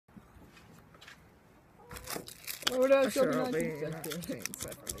What else? Sure, Shelby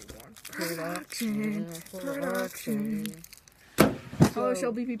Production. 1971. Hello, So,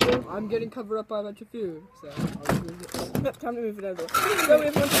 Shelby people. I'm getting covered up by a bunch of food, so I'll move it. Yep, time to move it out of the way. So we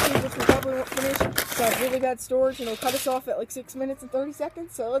have one food which we probably won't finish. It's got really bad storage and it'll cut us off at like 6 minutes and 30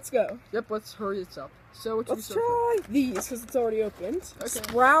 seconds. So let's go. Yep, let's hurry this up. So what should we Let's start try these because it's already opened. Okay.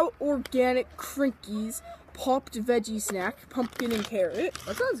 Sprout Organic Crinkies Popped Veggie Snack, Pumpkin and Carrot. with?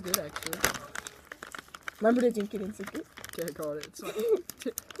 That sounds good, actually. Remember to dink it and sink it? Okay, I got it. It's fine.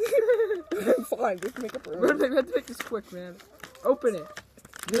 Fine, just make up We room. have to make this quick, man. Open it.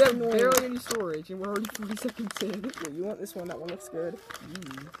 We have barely any storage, and we're already 40 seconds in. Yeah, you want this one? That one looks good.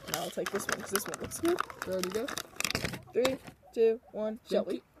 Now I'll take this one because this one looks good. Ready to go? 3, 2, 1.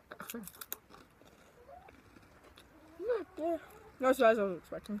 Shelby. Yeah, not as bad as I was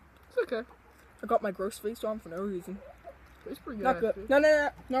expecting. It's okay. I got my gross face on for no reason. It's pretty good, Not good. actually. No,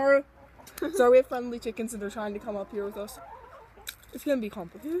 Naru. Sorry, we have friendly chickens and they're trying to come up here with us. It's gonna be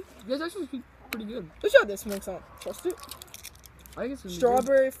complicated. You guys actually speak pretty good. Let's try this one. I don't trust it. I think it's gonna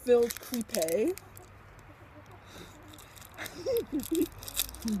Strawberry filled crepe. be good.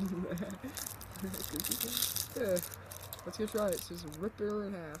 Yeah. Let's go try it. It says rip it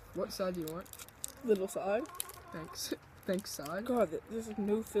in half. What side do you want? Little side. Thanks. Thanks, side. God, there's like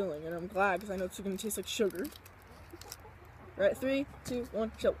no filling, and I'm glad because I know it's gonna taste like sugar. Right, 3, 2,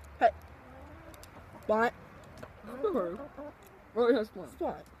 1, show. Hey. Blind. Oh, it has one.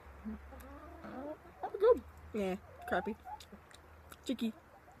 Blind. Good. Yeah, crappy. Chicky.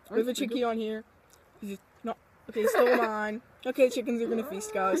 That's We have a pretty chicky on here. He's just not. Okay, still mine. Okay, chickens are gonna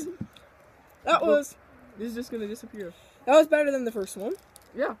feast, guys. That was This is just gonna disappear. better than the first one.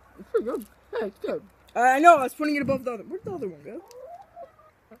 Yeah, it's pretty good. Hey, it's good. I know, I was putting it above the other. Where'd the other one go?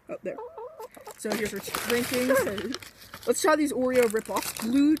 Oh, there. So here's our drinking. Let's try these Oreo rip-offs.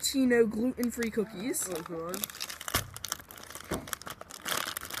 Glutino gluten-free cookies. Oh, God.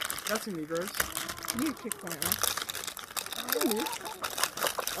 That's gonna be gross. You need to kick one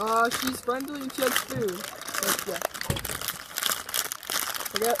out. She's friendly and she has food. Like, yeah.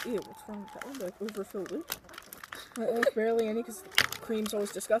 Forget, ew, what's wrong with that one? Like, overfilled it. There's barely any because cream's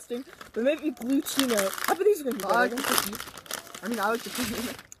always disgusting. But maybe glutino. I bet these are gonna be I like better. the cookie. I mean, I like the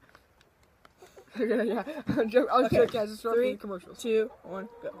cookie. Yeah. I was Okay. joking, guys. It's from 3, commercials. 2, 1,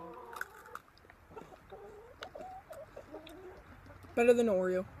 go. Better than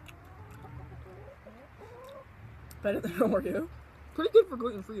Oreo. Better than Oreo. Pretty good for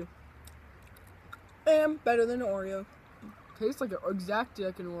gluten free. And better than Oreo. Tastes like exactly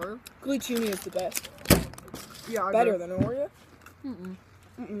like an Oreo. Glutini is the best. Yeah, I Better agree. than Oreo.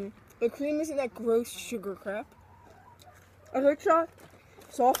 Mm-mm. The cream isn't that gross sugar crap. I like try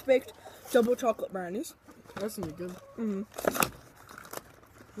soft baked double chocolate brownies. That's gonna be good. Mm-hmm.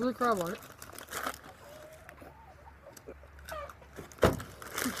 There's a crab on it.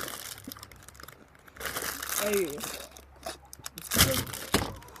 Hey.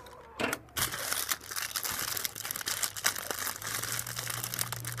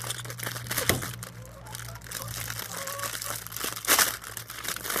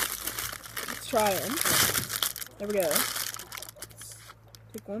 Let's try them. There we go.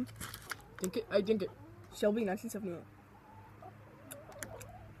 Take one. Dink it. I dink it. Shelby 1971.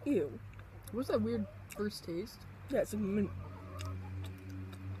 Ew. What's that weird first taste? Yeah, it's like mint.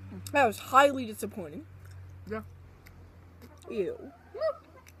 That was highly disappointing. Yeah. Ew.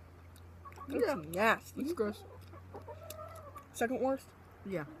 That's Yeah. nasty. It's gross. Second worst?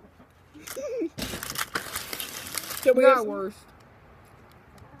 Yeah. So we Not have- worst.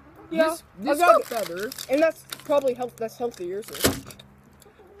 Yeah, This I got got better. and that's probably that's healthier. So.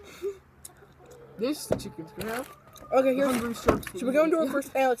 This the chicken's gonna have. Okay, here's. Hungry sharks. Should we go into our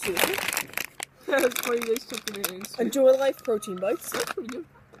first? Let's see. That's funny. They took it in. Enjoy Life protein bites. That's pretty good.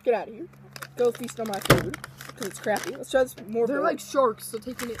 Get out of here. Go feast on my food because it's crappy. Let's try this more. They're food. like sharks, so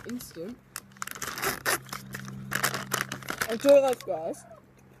taking it instant. Enjoy Life, guys.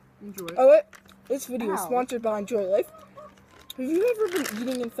 Enjoy it. Oh wait, this video is Ow. sponsored by Enjoy Life. Have you ever been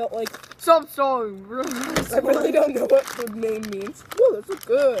eating and felt like Stop stalling. I really don't know what the name means? Whoa, this looks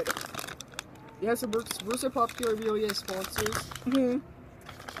good. Yeah, so we're so popular, we really have sponsors.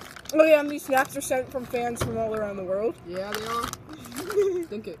 Oh yeah, and these snacks are sent from fans from all around the world. Yeah, they are.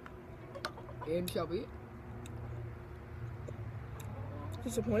 Think it. And Shelby.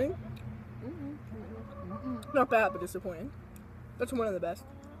 Disappointing? Not bad, but disappointing. That's one of the best.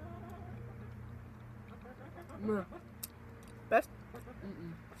 Meh. Best?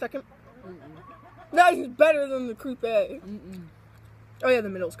 Second? That is better than the crepe. Oh yeah, the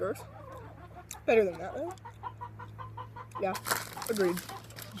middle's gross. Better than that though. Yeah, agreed.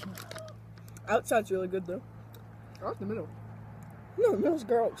 Outside's really good though. Right in the middle. No, the middle's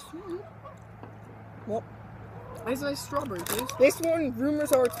gross. Well, It's a nice strawberry taste. this one,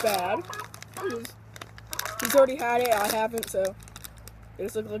 rumors are it's bad. It is. He's already had it, I haven't, so they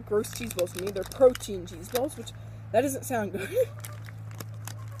just look like gross cheese balls to me. They're protein cheese balls, which that doesn't sound good.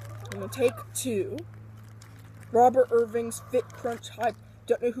 I'm gonna take 2. Robert Irving's Fit Crunch Hype.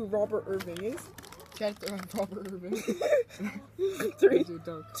 Don't know who Robert Irving is. Cat Robert Irving. 3, Dude,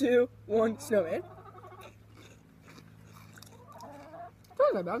 don't. 2, 1, snowman.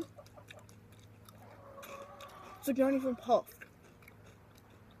 Not that bad. It's like not even puffed.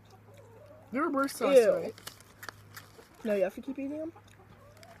 There were worse sauce, Ew. right? No, you have to keep eating them?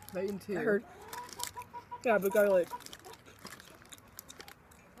 Bacon too. I heard. Yeah, but garlic.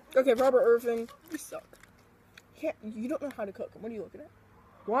 Okay, Robert Irving, you suck. You don't know how to cook. What are you looking at?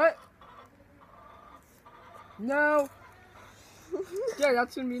 What? No. Yeah,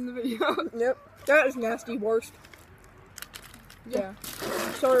 that's gonna be in the video. Yep. That is nasty. Worst. Yeah.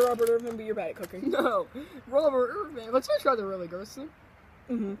 Sorry, Robert Irving, but you're bad at cooking. No. Robert Irving. Let's just try the really gross thing.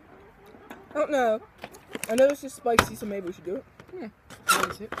 Mm-hmm. I don't know. I know it's just spicy, so maybe we should do it. Yeah.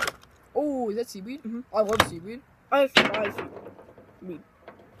 What is it? Oh, is that seaweed? Mhm. I love seaweed. I have spicy.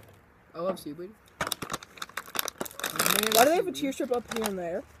 I love seaweed. Why do they have a tear strip up here and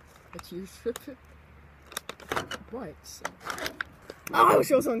there? A tear strip? What? Oh, it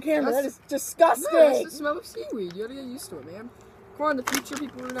shows on camera. That That's- is disgusting. No, that's the smell of seaweed. You gotta get used to it, man. Come on, in the future,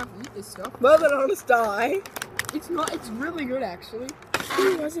 people are gonna have to eat this stuff. Well, then I'll just die. It's not. It's really good, actually.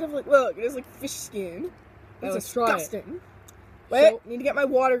 Ooh, why does it have like, look, it has like fish skin. It's Let's try it. disgusting. Wait, So- need to get my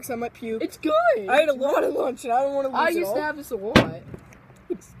water because I might puke. It's good. I ate a lot of lunch and I don't want to lose I it used all. to have this a lot.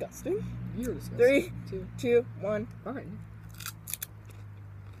 Disgusting. You're disgusting. 3, Two. 2, 1. Fine.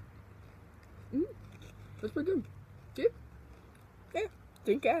 That's pretty good. Dude?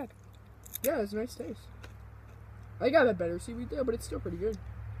 Think gag. Yeah, it's a nice taste. I got a better seaweed there, but it's still pretty good.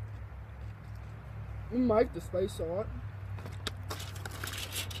 I like the spice a lot.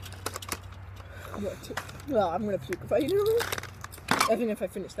 What? Well, I'm gonna puke if I eat it. Even if I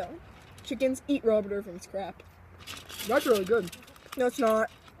finish that one. Chickens eat Robert Irving's crap. That's really good. No, it's not.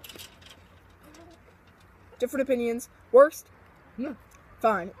 Different opinions. Worst? No.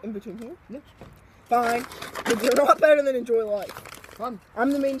 Fine. In between here? No. Fine. But they're not better than Enjoy Life. Fine.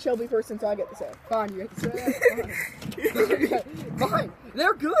 I'm the main Shelby person, so I get to say. Fine, you get to say that. Fine. Fine.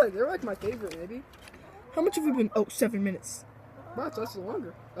 They're good. They're like my favorite, maybe. How much have we been? Oh, 7 minutes. Wow, that's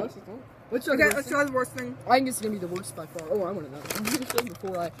longer. That's the longer. Let's try Okay, the worst let's thing. try the worst thing. I think it's gonna be the worst by far. Oh, I want to know. I'm gonna say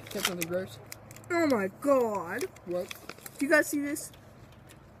before I get something gross. Oh my god. What? Do you guys see this?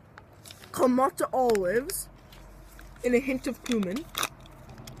 Kamata olives and a hint of cumin.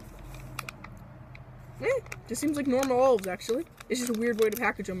 Just seems like normal olives, actually. It's just a weird way to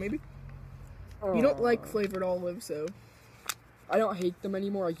package them, maybe. You don't like flavored olives, so. I don't hate them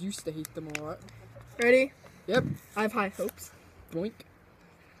anymore. I used to hate them a lot. Ready? Yep. I have high hopes. Boink.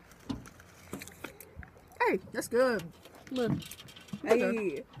 Hey, that's good. Meh.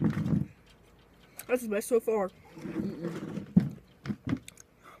 Hey. That's the best so far.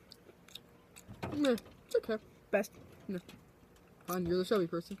 Meh. It's okay. Best. Fine, you're the Shelby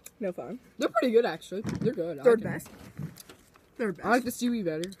person. No fun. They're pretty good, actually. They're good. I Third like them. best. Third best. I like the seaweed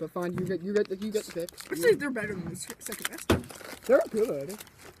better, but fine. You get the pick. I'd say they're better than the second best. They're good.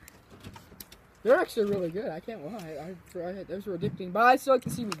 They're actually really good. I can't lie. Those were addicting, but I still like the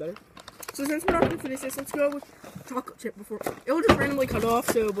seaweed better. So since we're not gonna finish this, let's go with chocolate chip before. It will just randomly cut off,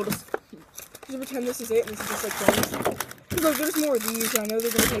 so we'll just pretend this is it, and this is just like crumbs. Look, there's more of these. I know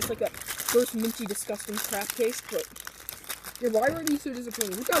they're gonna taste like that gross, minty, disgusting crap taste, but Yeah, why are these so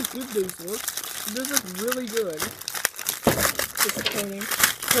disappointing? Look how good those look. Those look really good. disappointing.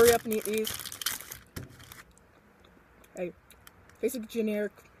 Hurry up and eat these. Hey, tastes like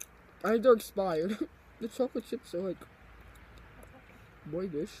generic. I think they're expired. The chocolate chips are like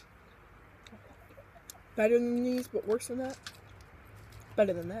whitish. Better than these, but worse than that.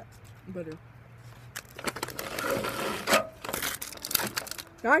 Better than that. Better.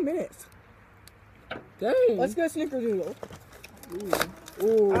 9 minutes. Dang. Let's go Snickerdoodle. Ooh.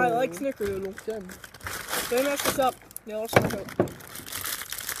 Ooh. I like Snickerdoodle. Damn. Don't mess this up. They'll also go.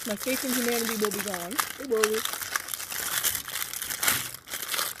 My faith in humanity will be gone. It will be.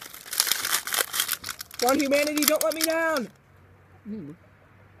 Come on, humanity, don't let me down. Mm.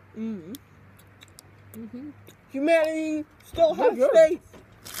 Mm. Mm-hmm. Humanity still They're has good. faith.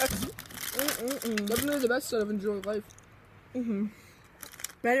 Definitely the best out of Enjoy Life.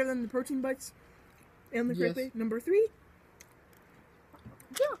 Better than the protein bites and the Yes. crepe. Number 3.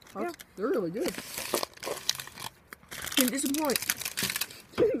 Yeah. They're really good. Didn't disappoint.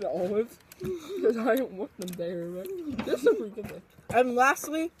 The olives. Because I don't want them there, but they're so pretty good. And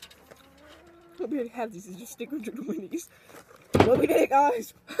lastly, we already had these. Just stick with your minis. What we did,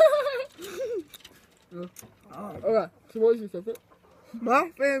 guys? Okay, so what was your favorite?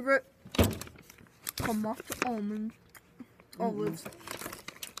 My favorite. Come off the almonds. Olives.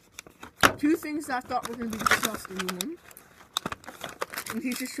 Two things that I thought were going to be disgusting ones. And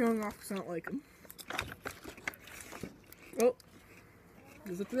he's just showing off because I don't like them. Oh.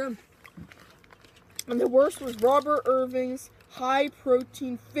 Is it them? And the worst was Robert Irving's high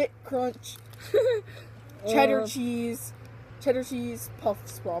protein fit crunch cheddar cheese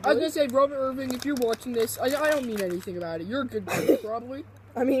puffs, probably. I was gonna say, Robert Irving, if you're watching this, I don't mean anything about it. You're a good guy, probably.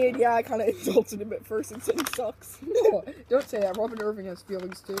 I mean, yeah, I kind of insulted him at first and said he sucks. No, don't say that. Robert Irving has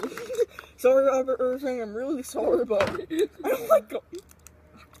feelings too. Sorry, Robert Irving, I'm really sorry, but I don't like him.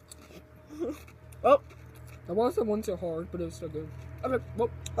 Oh. I want someone so hard, but it was so good. Okay, well,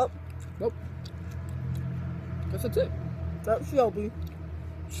 guess that's it. That's Shelby.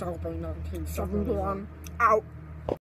 Shelby, not King. Out.